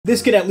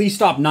This could at least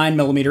stop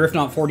 9mm, if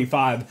not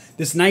 45.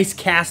 This nice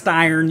cast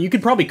iron, you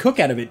could probably cook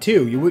out of it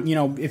too. You wouldn't, you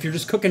know, if you're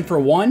just cooking for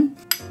one,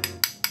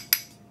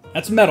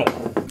 that's metal.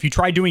 If you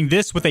try doing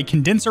this with a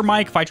condenser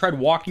mic, if I tried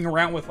walking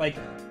around with like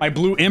my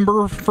Blue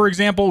Ember, for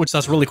example, which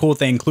that's really cool if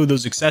they include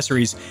those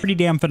accessories, pretty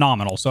damn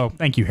phenomenal. So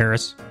thank you,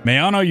 Harris.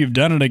 Maono, you've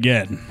done it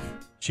again.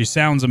 She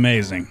sounds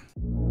amazing.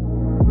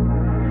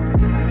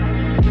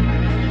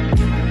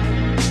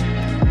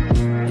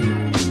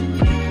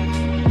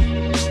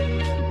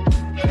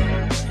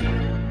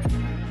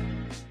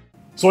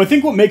 So I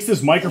think what makes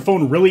this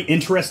microphone really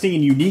interesting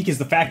and unique is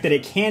the fact that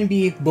it can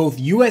be both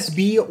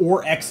USB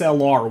or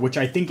XLR, which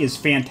I think is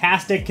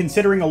fantastic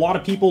considering a lot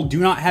of people do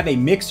not have a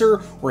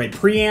mixer or a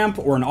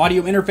preamp or an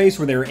audio interface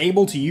where they're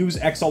able to use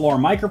XLR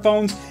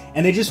microphones,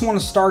 and they just want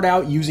to start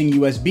out using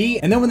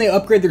USB. And then when they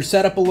upgrade their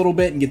setup a little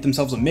bit and get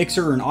themselves a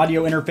mixer or an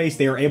audio interface,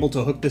 they are able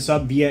to hook this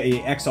up via a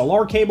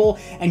XLR cable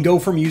and go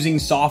from using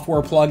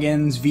software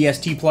plugins,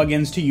 VST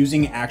plugins, to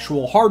using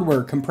actual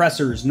hardware,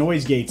 compressors,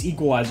 noise gates,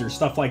 equalizers,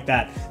 stuff like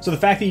that. So the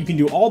fact that you can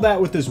do all that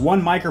with this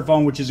one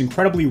microphone, which is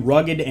incredibly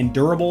rugged and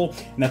durable,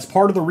 and that's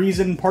part of the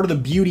reason, part of the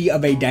beauty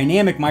of a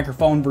dynamic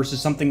microphone versus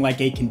something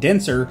like a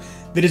condenser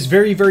that is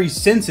very, very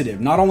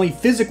sensitive. Not only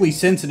physically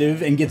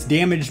sensitive and gets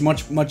damaged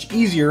much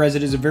easier as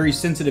it is a very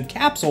sensitive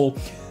capsule,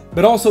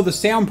 but also the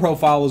sound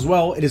profile as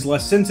well. It is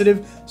less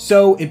sensitive,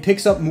 so it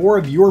picks up more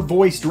of your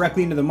voice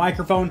directly into the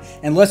microphone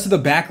and less of the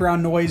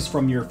background noise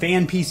from your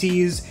fan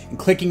PCs and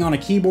clicking on a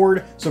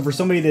keyboard. So for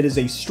somebody that is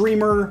a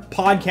streamer,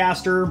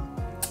 podcaster,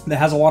 that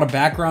has a lot of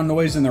background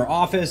noise in their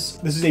office,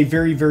 this is a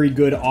very, very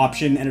good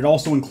option. And it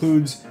also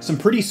includes some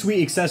pretty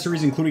sweet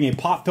accessories, including a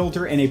pop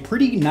filter and a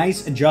pretty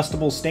nice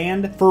adjustable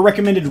stand for a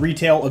recommended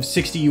retail of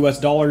 $60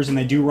 US, and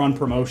they do run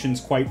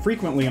promotions quite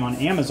frequently on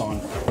Amazon.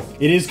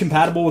 It is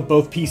compatible with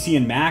both PC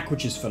and Mac,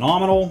 which is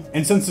phenomenal.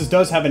 And since this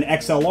does have an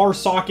XLR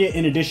socket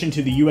in addition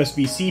to the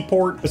USB-C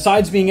port,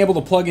 besides being able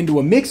to plug into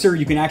a mixer,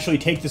 you can actually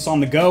take this on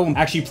the go and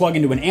actually plug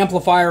into an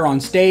amplifier on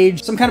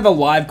stage, some kind of a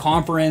live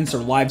conference or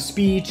live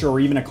speech or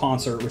even a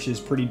concert, which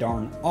is pretty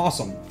darn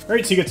awesome. All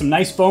right, so you get some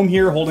nice foam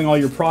here holding all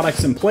your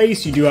products in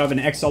place. You do have an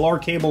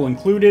XLR cable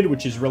included,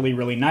 which is really,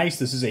 really nice.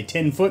 This is a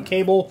 10-foot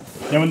cable.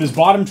 Now in this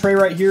bottom tray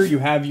right here, you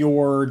have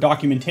your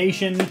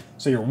documentation,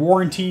 so your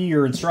warranty,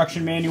 your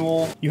instruction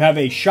manual. You have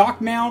a shock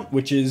mount,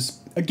 which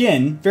is,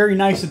 again, very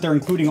nice that they're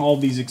including all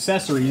of these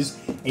accessories.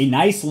 A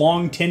nice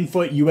long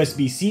 10-foot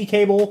USB-C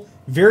cable.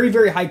 Very,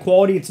 very high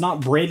quality. It's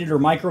not braided or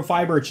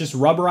microfiber, it's just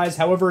rubberized.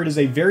 However, it is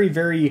a very,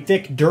 very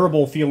thick,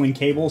 durable feeling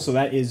cable, so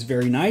that is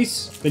very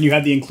nice. Then you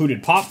have the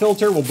included pop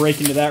filter. We'll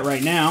break into that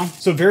right now.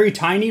 So very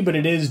tiny, but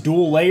it is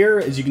dual layer.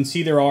 As you can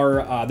see,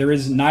 there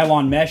is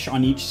nylon mesh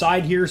on each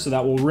side here, so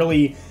that will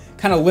really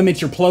kind of limit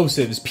your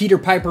plosives. Peter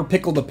Piper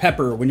pickled a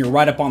pepper when you're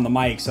right up on the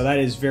mic, so that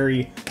is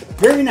very,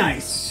 very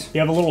nice. You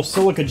have a little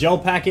silica gel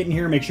packet in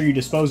here. Make sure you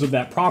dispose of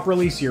that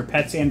properly so your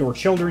pets and or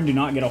children do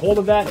not get a hold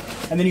of that.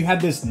 And then you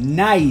have this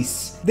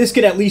nice, this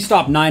could at least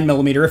stop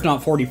 9mm, if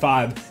not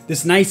 45.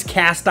 This nice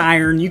cast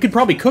iron, you could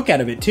probably cook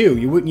out of it too.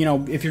 You wouldn't, you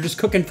know, if you're just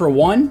cooking for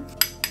one,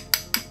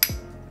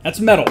 that's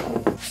metal.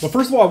 But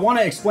first of all, I want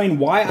to explain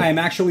why I am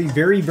actually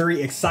very,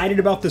 very excited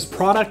about this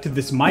product,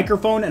 this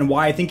microphone, and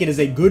why I think it is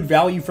a good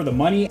value for the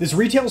money. This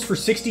retails for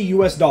 $60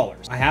 US.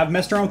 I have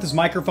messed around with this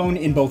microphone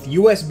in both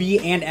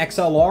USB and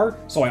XLR,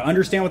 so I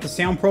understand what the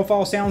sound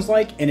profile sounds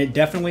like, and it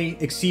definitely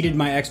exceeded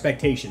my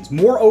expectations.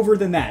 Moreover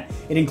than that,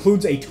 it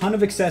includes a ton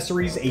of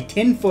accessories, a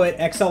 10-foot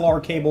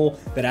XLR cable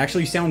that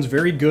actually sounds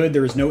very good.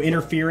 There is no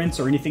interference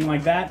or anything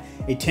like that.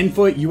 A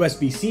 10-foot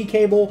USB-C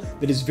cable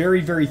that is very,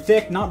 very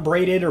thick, not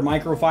braided or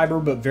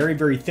microfiber, but very,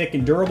 very thick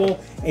and durable.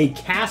 A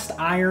cast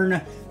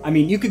iron, I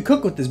mean, you could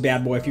cook with this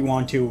bad boy if you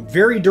want to.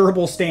 Very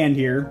durable stand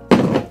here.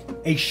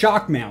 A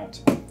shock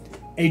mount.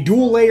 A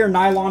dual layer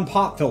nylon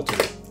pop filter.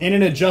 And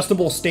an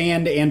adjustable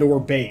stand and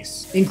or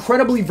base.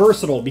 Incredibly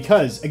versatile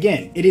because,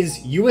 again, it is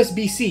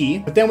USB-C,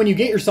 but then when you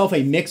get yourself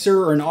a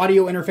mixer or an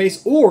audio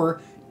interface, or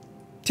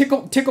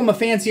tickle my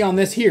fancy on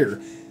this here,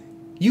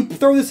 you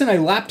throw this in a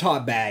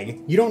laptop bag.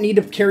 You don't need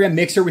to carry a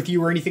mixer with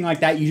you or anything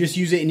like that. You just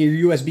use it in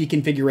your USB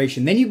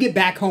configuration. Then you get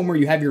back home where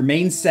you have your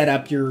main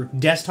setup, your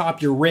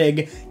desktop, your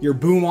rig, your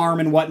boom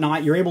arm and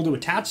whatnot. You're able to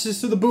attach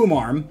this to the boom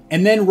arm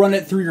and then run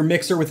it through your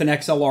mixer with an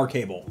XLR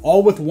cable.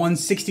 All with one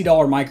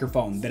 $60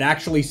 microphone that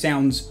actually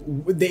sounds,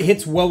 that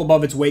hits well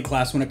above its weight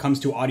class when it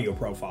comes to audio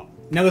profile.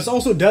 Now this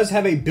also does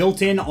have a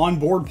built-in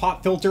onboard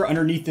pop filter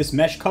underneath this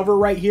mesh cover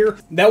right here.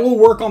 That will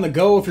work on the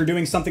go if you're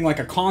doing something like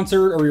a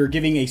concert or you're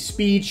giving a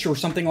speech or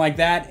something like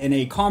that in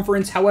a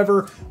conference.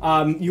 However,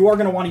 you are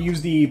going to want to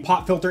use the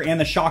pop filter and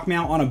the shock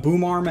mount on a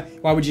boom arm.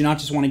 Why would you not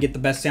just want to get the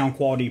best sound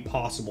quality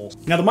possible?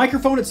 Now the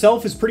microphone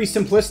itself is pretty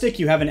simplistic.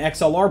 You have an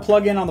XLR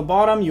plug-in on the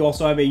bottom. You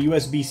also have a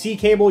USB-C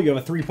cable. You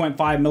have a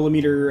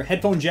 3.5mm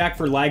headphone jack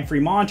for lag-free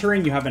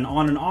monitoring. You have an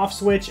on and off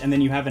switch, and then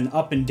you have an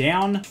up and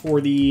down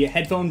for the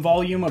headphone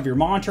volume of your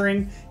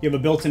monitoring. You have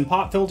a built-in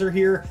pop filter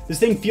here. This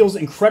thing feels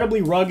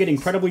incredibly rugged,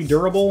 incredibly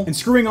durable. And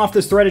screwing off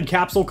this threaded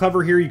capsule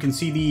cover here, you can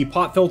see the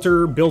pop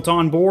filter built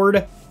on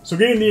board. So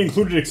getting the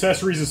included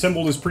accessories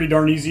assembled is pretty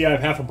darn easy. I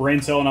have half a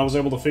brain cell and I was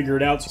able to figure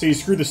it out. So you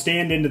screw the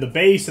stand into the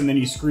base and then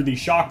you screw the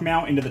shock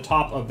mount into the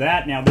top of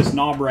that. Now this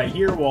knob right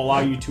here will allow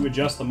you to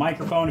adjust the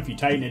microphone. If you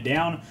tighten it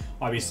down,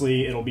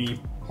 obviously it'll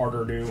be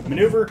harder to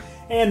maneuver.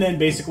 And then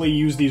basically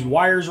use these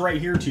wires right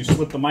here to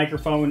slip the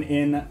microphone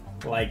in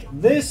like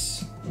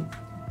this.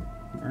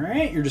 All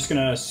right, you're just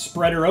gonna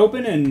spread her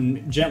open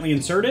and gently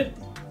insert it.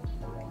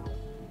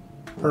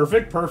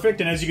 Perfect,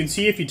 perfect. And as you can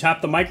see, if you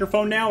tap the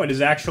microphone now, it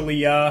is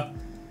actually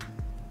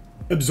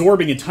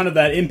absorbing a ton of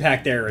that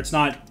impact there. It's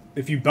not,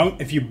 if you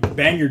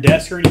bang your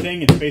desk or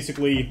anything, it's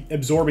basically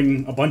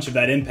absorbing a bunch of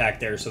that impact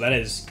there. So that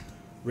is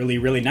really,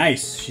 really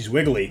nice. She's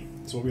wiggly.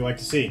 That's what we like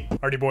to see.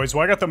 Alrighty, boys.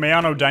 Well, I got the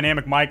Maono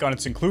dynamic mic on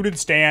its included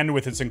stand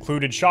with its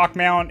included shock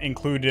mount,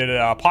 included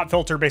pop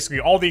filter, basically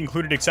all the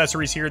included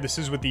accessories here. This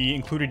is with the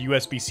included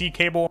USB-C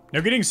cable. Now,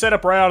 getting set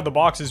up right out of the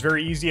box is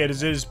very easy. It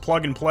is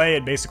plug and play.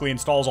 It basically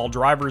installs all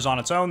drivers on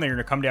its own. Then you're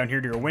going to come down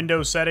here to your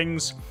Windows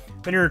settings.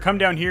 Then you're going to come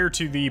down here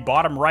to the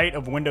bottom right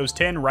of Windows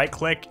 10,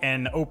 right-click,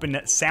 and open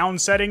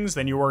sound settings.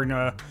 Then you are going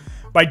to...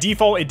 By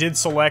default, it did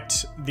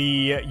select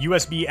the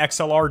USB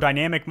XLR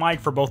dynamic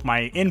mic for both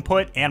my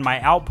input and my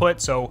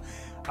output. So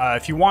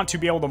if you want to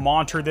be able to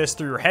monitor this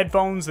through your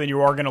headphones, then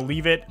you are going to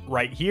leave it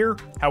right here.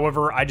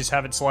 However, I just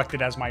have it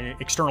selected as my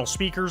external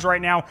speakers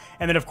right now.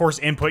 And then, of course,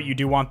 input, you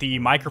do want the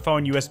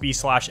microphone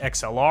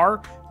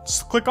USB/XLR.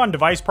 Just click on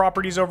device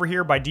properties over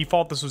here. By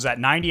default, this was at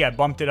 90. I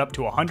bumped it up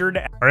to 100.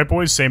 All right,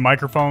 boys, same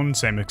microphone,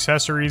 same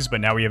accessories, but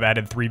now we have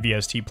added 3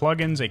 VST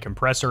plugins, a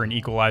compressor, an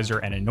equalizer,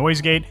 and a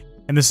noise gate.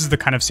 And this is the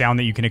kind of sound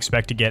that you can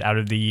expect to get out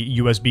of the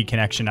USB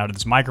connection out of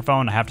this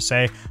microphone. I have to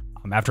say,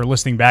 after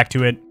listening back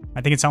to it,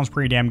 I think it sounds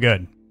pretty damn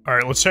good. All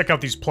right, let's check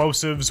out these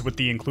plosives with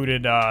the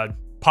included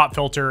pop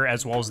filter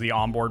as well as the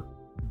onboard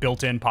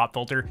built-in pop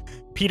filter.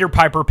 Peter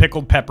Piper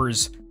pickled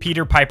peppers.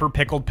 Peter Piper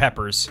pickled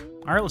peppers.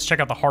 All right, let's check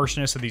out the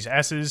harshness of these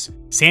S's.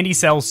 Sandy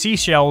sells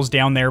seashells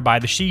down there by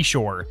the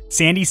seashore.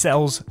 Sandy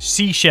sells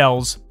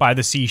seashells by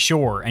the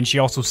seashore, and she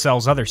also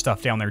sells other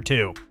stuff down there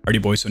too.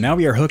 Alrighty, boys, so now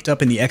we are hooked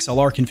up in the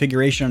XLR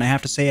configuration, and I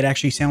have to say it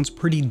actually sounds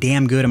pretty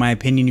damn good in my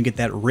opinion. You get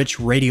that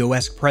rich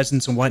radio-esque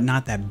presence and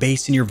whatnot, that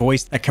bass in your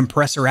voice, that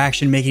compressor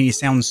action making you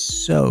sound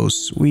so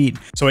sweet.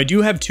 So I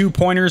do have 2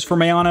 pointers for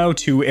Maono,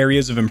 2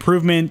 areas of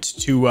improvement,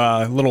 2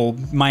 little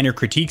minor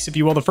critiques, if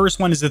you will. The first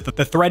one is that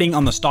the threading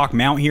on the stock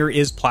mount here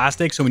is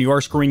plastic, so when you are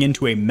screwing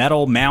into a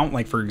metal mount,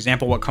 like for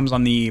example what comes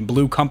on the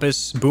Blue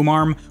Compass boom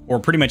arm, or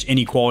pretty much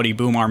any quality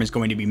boom arm is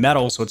going to be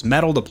metal, so it's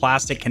metal to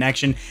plastic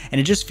connection, and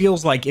it just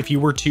feels like if you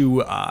were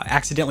to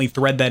accidentally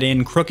thread that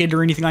in crooked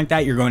or anything like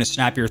that, you're going to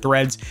snap your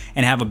threads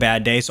and have a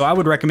bad day. So I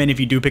would recommend, if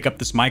you do pick up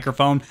this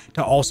microphone,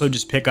 to also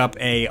just pick up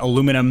a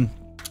aluminum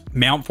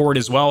mount for it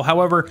as well.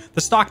 However,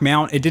 the stock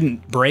mount, it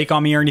didn't break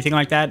on me or anything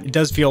like that. It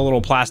does feel a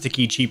little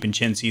plasticky, cheap, and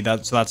chintzy,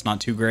 so that's not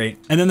too great.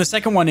 And then the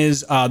second one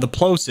is the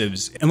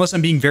plosives. Unless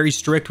I'm being very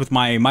strict with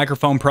my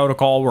microphone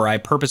protocol, where if I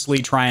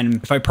purposely try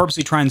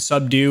and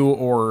subdue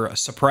or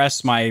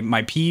suppress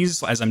my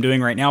P's, as I'm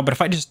doing right now, but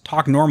if I just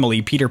talk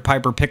normally, Peter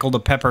Piper pickled a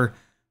pepper.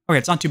 Okay,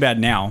 it's not too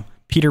bad now.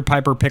 Peter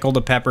Piper pickled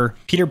a pepper.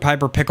 Peter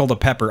Piper pickled a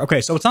pepper. Okay,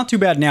 so it's not too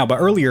bad now, but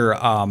earlier,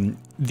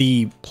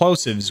 the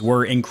plosives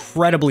were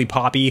incredibly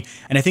poppy,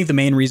 and I think the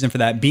main reason for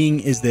that being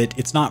is that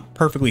it's not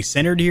perfectly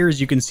centered here, as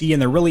you can see,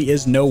 and there really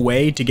is no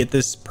way to get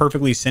this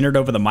perfectly centered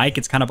over the mic.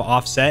 It's kind of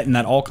offset, and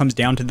that all comes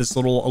down to this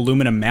little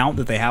aluminum mount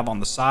that they have on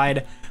the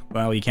side.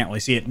 Well, you can't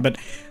really see it, but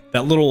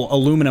that little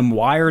aluminum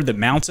wire that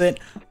mounts it.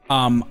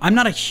 I'm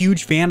not a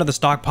huge fan of the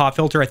stock pop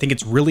filter. I think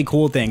it's really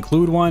cool if they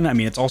include one. I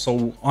mean, it's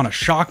also on a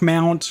shock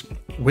mount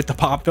with the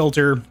pop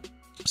filter.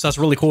 So that's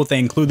really cool if they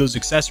include those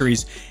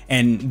accessories.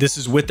 And this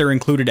is with their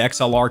included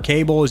XLR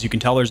cable. As you can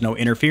tell, there's no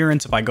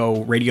interference. If I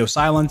go radio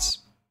silence,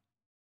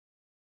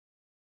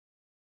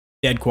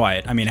 dead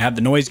quiet. I mean, I have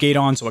the noise gate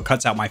on, so it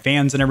cuts out my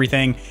fans and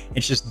everything.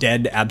 It's just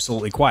dead,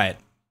 absolutely quiet.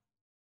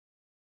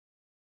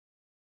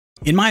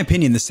 In my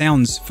opinion, this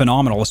sounds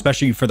phenomenal,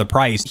 especially for the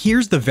price.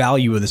 Here's the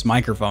value of this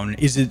microphone,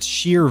 is its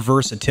sheer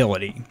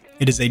versatility.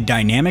 It is a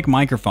dynamic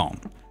microphone.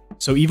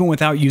 So even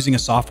without using a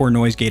software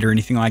noise gate or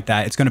anything like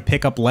that, it's going to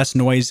pick up less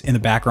noise in the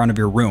background of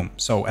your room.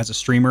 So as a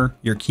streamer,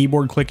 your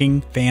keyboard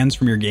clicking, fans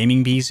from your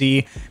gaming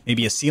PC,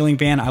 maybe a ceiling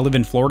fan. I live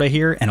in Florida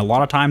here, and a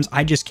lot of times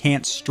I just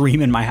can't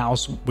stream in my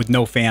house with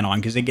no fan on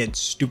because it gets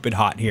stupid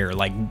hot here,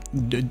 like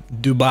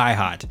Dubai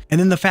hot. And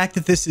then the fact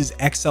that this is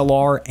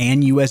XLR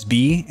and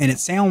USB, and it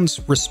sounds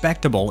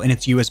respectable in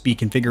its USB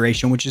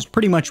configuration, which is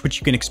pretty much what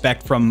you can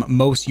expect from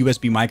most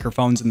USB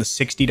microphones in the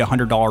 $60 to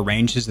 $100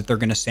 range, is that they're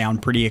going to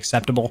sound pretty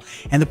acceptable.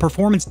 And the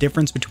performance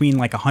difference between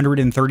like a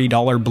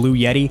 $130 Blue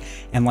Yeti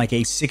and like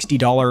a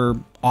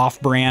 $60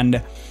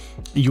 off-brand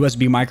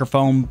USB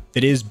microphone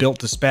that is built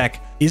to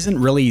spec isn't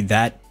really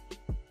that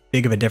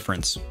big of a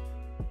difference.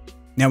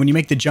 Now, when you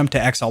make the jump to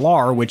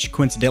XLR, which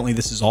coincidentally,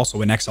 this is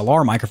also an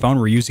XLR microphone,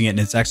 we're using it in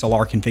its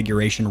XLR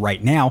configuration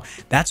right now,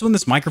 that's when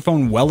this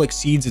microphone well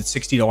exceeds its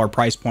 $60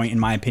 price point, in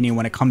my opinion,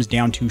 when it comes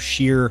down to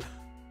sheer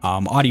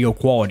audio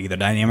quality. The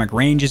dynamic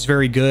range is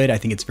very good. I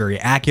think it's very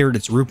accurate.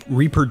 It's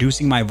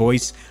reproducing my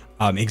voice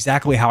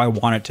exactly how I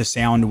want it to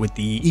sound with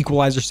the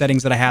equalizer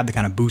settings that I have to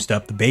kind of boost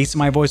up the bass of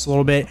my voice a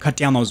little bit, cut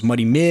down those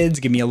muddy mids,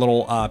 give me a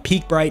little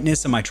peak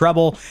brightness in my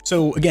treble.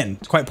 So again,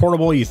 it's quite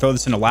portable. You throw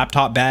this in a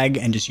laptop bag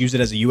and just use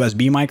it as a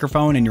USB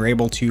microphone, and you're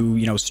able to,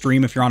 you know,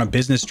 stream if you're on a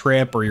business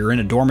trip or you're in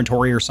a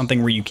dormitory or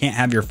something where you can't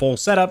have your full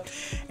setup.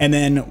 And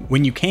then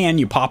when you can,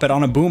 you pop it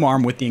on a boom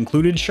arm with the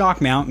included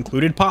shock mount,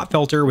 included pop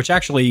filter, which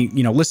actually,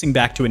 you know, listening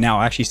back to it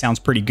now actually sounds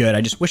pretty good.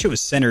 I just wish it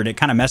was centered. It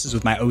kind of messes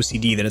with my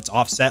OCD that it's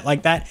offset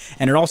like that.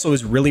 And it also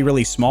is really,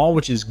 really small,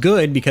 which is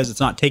good because it's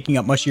not taking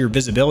up much of your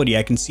visibility.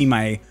 I can see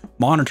my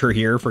monitor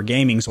here for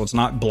gaming, so it's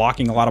not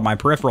blocking a lot of my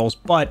peripherals,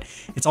 but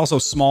it's also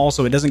small,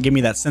 so it doesn't give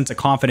me that sense of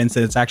confidence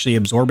that it's actually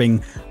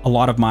absorbing a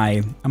lot of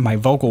my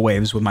vocal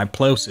waves with my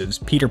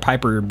plosives. Peter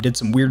Piper did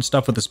some weird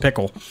stuff with this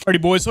pickle.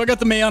 Alrighty, boys, so I got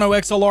the Maono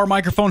XLR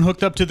microphone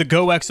hooked up to the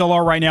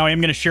GoXLR right now. I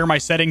am going to share my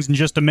settings in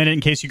just a minute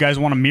in case you guys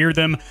want to mirror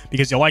them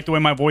because you like the way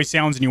my voice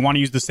sounds and you want to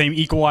use the same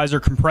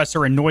equalizer,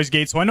 compressor, and noise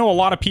gate. So I know a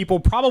lot of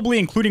people, probably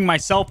including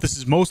myself, this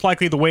is most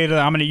likely the way that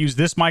I'm going to use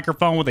this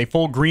microphone with a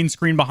full green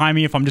screen behind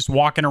me if I'm just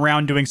walking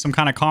around doing some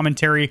kind of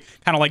commentary,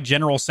 kind of like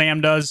General Sam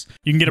does.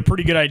 You can get a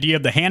pretty good idea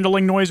of the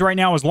handling noise right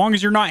now, as long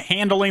as you're not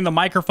handling the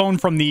microphone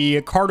from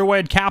the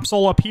cardioid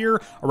capsule up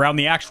here around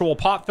the actual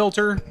pop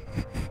filter.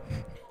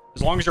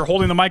 As long as you're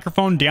holding the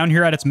microphone down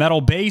here at its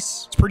metal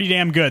base, it's pretty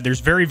damn good.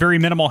 There's very, very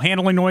minimal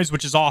handling noise,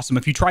 which is awesome.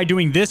 If you try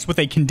doing this with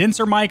a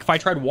condenser mic, if I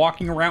tried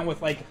walking around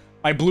with like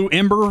my Blue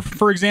Ember,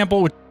 for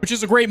example, which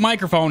is a great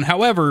microphone,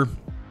 however,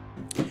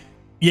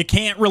 you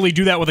can't really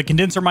do that with a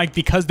condenser mic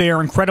because they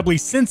are incredibly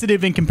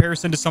sensitive in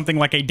comparison to something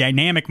like a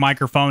dynamic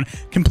microphone.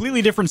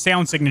 Completely different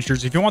sound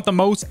signatures. If you want the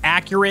most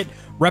accurate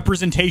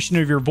representation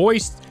of your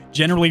voice,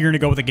 generally you're going to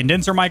go with a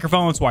condenser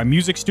microphone. That's why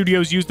music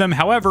studios use them.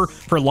 However,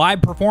 for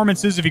live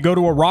performances, if you go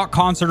to a rock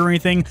concert or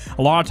anything,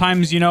 a lot of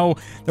times, you know,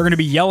 they're going to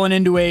be yelling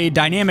into a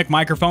dynamic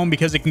microphone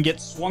because it can get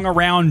swung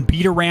around,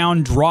 beat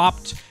around,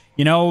 dropped.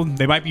 You know,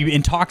 they might be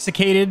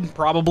intoxicated,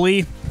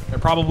 probably. They're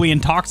probably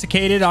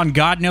intoxicated on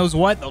God knows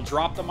what. They'll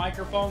drop the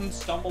microphone,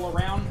 stumble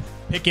around,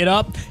 pick it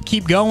up,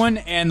 keep going,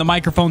 and the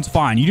microphone's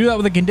fine. You do that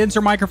with a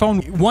condenser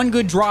microphone, one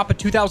good drop, a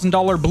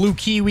 $2,000 Blue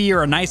Kiwi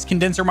or a nice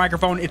condenser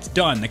microphone, it's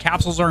done. The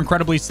capsules are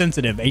incredibly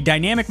sensitive. A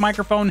dynamic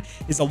microphone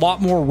is a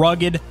lot more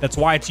rugged. That's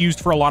why it's used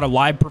for a lot of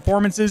live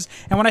performances.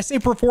 And when I say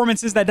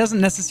performances, that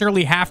doesn't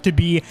necessarily have to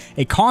be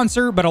a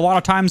concert, but a lot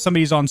of times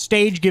somebody's on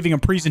stage giving a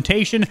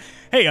presentation.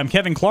 Hey, I'm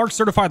Kevin Clark,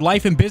 certified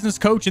life and business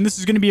coach, and this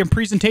is going to be a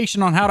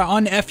presentation on how to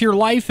un-F your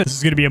life. This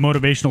is going to be a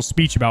motivational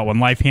speech about when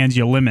life hands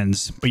you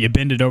lemons, but you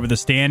bend it over the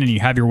stand and you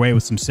have your way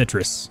with some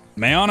citrus.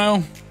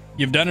 Maono,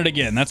 you've done it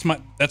again. That's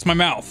my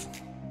mouth.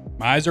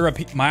 My eyes are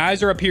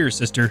up here,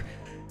 sister.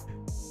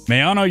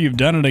 Maono, you've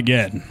done it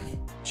again.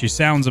 She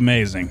sounds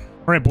amazing.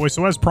 All right, boys,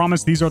 so as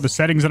promised, these are the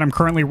settings that I'm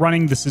currently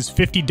running. This is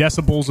 50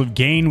 decibels of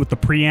gain with the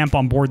preamp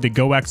on board the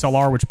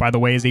GoXLR, which, by the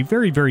way, is a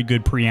very, very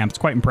good preamp. It's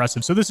quite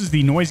impressive. So this is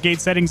the noise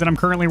gate settings that I'm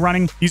currently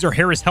running. These are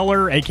Harris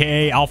Heller,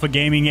 aka Alpha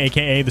Gaming,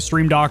 aka the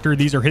Stream Doctor.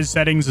 These are his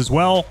settings as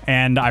well,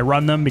 and I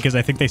run them because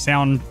I think they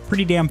sound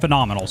pretty damn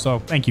phenomenal. So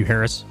thank you,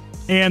 Harris.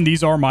 And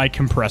these are my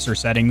compressor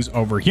settings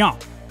over here.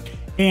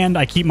 And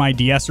I keep my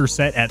de-esser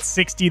set at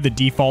 60. The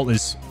default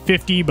is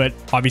 50, but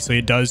obviously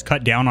it does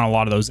cut down on a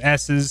lot of those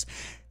S's.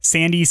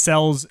 Sandy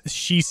sells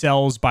she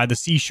sells by the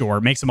seashore.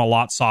 It makes them a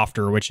lot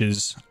softer, which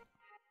is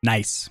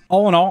nice.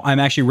 All in all, I'm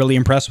actually really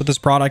impressed with this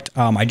product.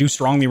 I do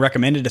strongly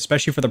recommend it,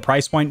 especially for the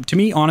price point. To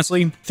me,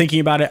 honestly, thinking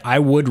about it, I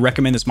would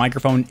recommend this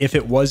microphone if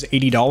it was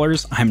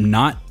 $80. I'm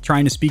not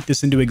trying to speak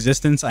this into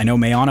existence. I know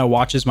Maono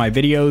watches my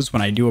videos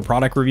when I do a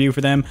product review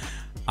for them.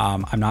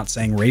 I'm not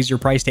saying raise your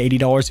price to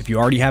 $80. If you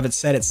already have it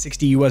set at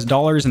 $60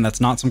 US and that's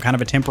not some kind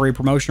of a temporary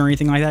promotion or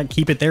anything like that,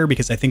 keep it there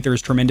because I think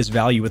there's tremendous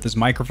value with this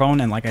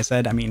microphone. And like I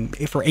said, I mean,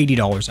 for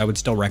 $80, I would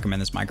still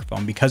recommend this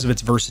microphone because of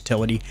its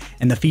versatility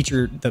and the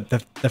feature,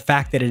 the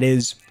fact that it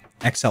is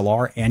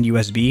XLR and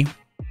USB.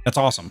 That's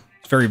awesome.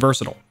 It's very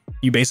versatile.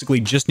 You basically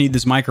just need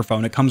this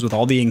microphone. It comes with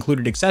all the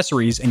included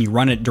accessories and you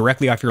run it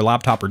directly off your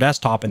laptop or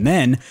desktop. And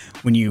then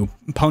when you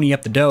pony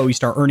up the dough, you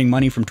start earning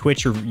money from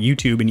Twitch or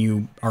YouTube and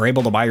you are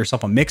able to buy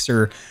yourself a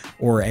mixer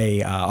or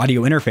a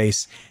audio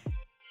interface.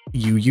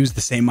 You use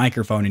the same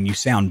microphone and you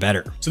sound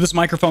better. So this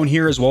microphone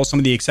here, as well as some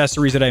of the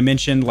accessories that I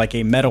mentioned, like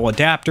a metal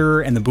adapter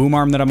and the boom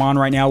arm that I'm on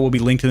right now, will be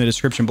linked in the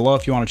description below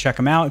if you want to check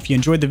them out. If you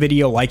enjoyed the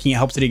video, liking it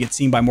helps it to get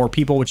seen by more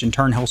people, which in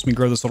turn helps me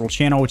grow this little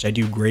channel, which I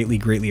do greatly,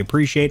 greatly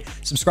appreciate.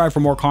 Subscribe for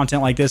more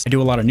content like this. I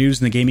do a lot of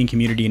news in the gaming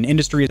community and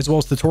industry, as well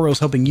as tutorials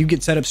helping you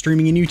get set up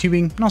streaming and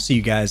YouTubing, and I'll see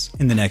you guys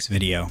in the next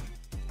video.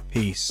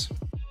 Peace.